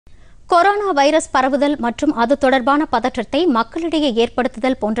Corona virus பரவுதல் மற்றும் அது தொடர்பான பதற்றத்தை மக்களிடையே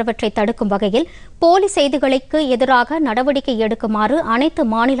ஏற்படுத்துதல் போன்றவற்றை தடுக்கும் வகையில் போலி செய்திகளுக்கு எதிராக நடவடிக்கை எடுக்குமாறு அனைத்து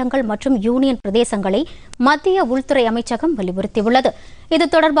மாநிலங்கள் மற்றும் யூனியன் பிரதேசங்களை மத்திய உள்துறை அமைச்சகம் வலியுறுத்தியுள்ளது. இது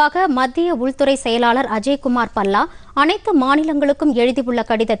தொடர்பாக மத்திய உள்துறை செயலாளர் அஜய்குமார் பல்லா அனைத்து மாநிலங்களுக்கும் எழுதியுள்ள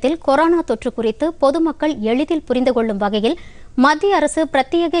கடிதத்தில் கொரோனா தொற்று குறித்து பொதுமக்கள் எளிதில் புரிந்து கொள்ளும் வகையில் மத்திய அரசு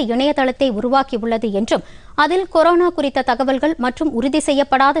பிரத்யேக இணையதளத்தை உருவாக்கியுள்ளது என்றும் அதில் கொரோனா குறித்த தகவல்கள் மற்றும் உறுதி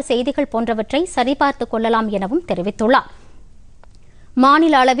செய்யப்படாத செய்திகள் போன்றவற்றை சரிபார்த்துக் கொள்ளலாம் எனவும் தெரிவித்துள்ளார்.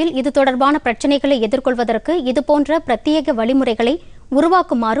 மாநில அளவில் இது தொடர்பான பிரச்சினைகளை எதிர்கொள்வதற்கு இதுபோன்ற பிரத்யேக வழிமுறைகளை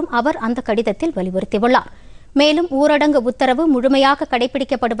உருவாக்குமாறும் அவர் அந்த கடிதத்தில் வலியுறுத்தியுள்ளார். மேலும் ஊரடங்கு உத்தரவு முழுமையாக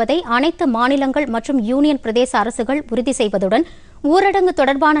கடைபிடிக்கப்படுவதை அனைத்து மாநிலங்கள் மற்றும் யூனியன் பிரதேச அரசுகள் உறுதி செய்வதுடன் ஊரடங்கு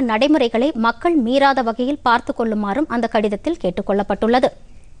தொடர்பான நடைமுறைகளை மக்கள் மீறாத வகையில் பார்த்துக் கொள்ளுமாறும் அந்த கடிதத்தில் கேட்டுக் கொள்ளப்பட்டுள்ளது.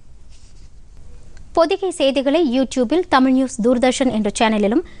 பொதிகை செய்திகளை யூடியூபில் தமிழ் நியூஸ் தூர்தர்ஷன் என்ற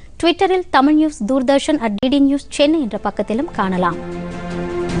சேனலிலும், ட்விட்டரில் Tamil news Doordarshan @DD News Chennai என்ற பக்கத்திலும் காணலாம்.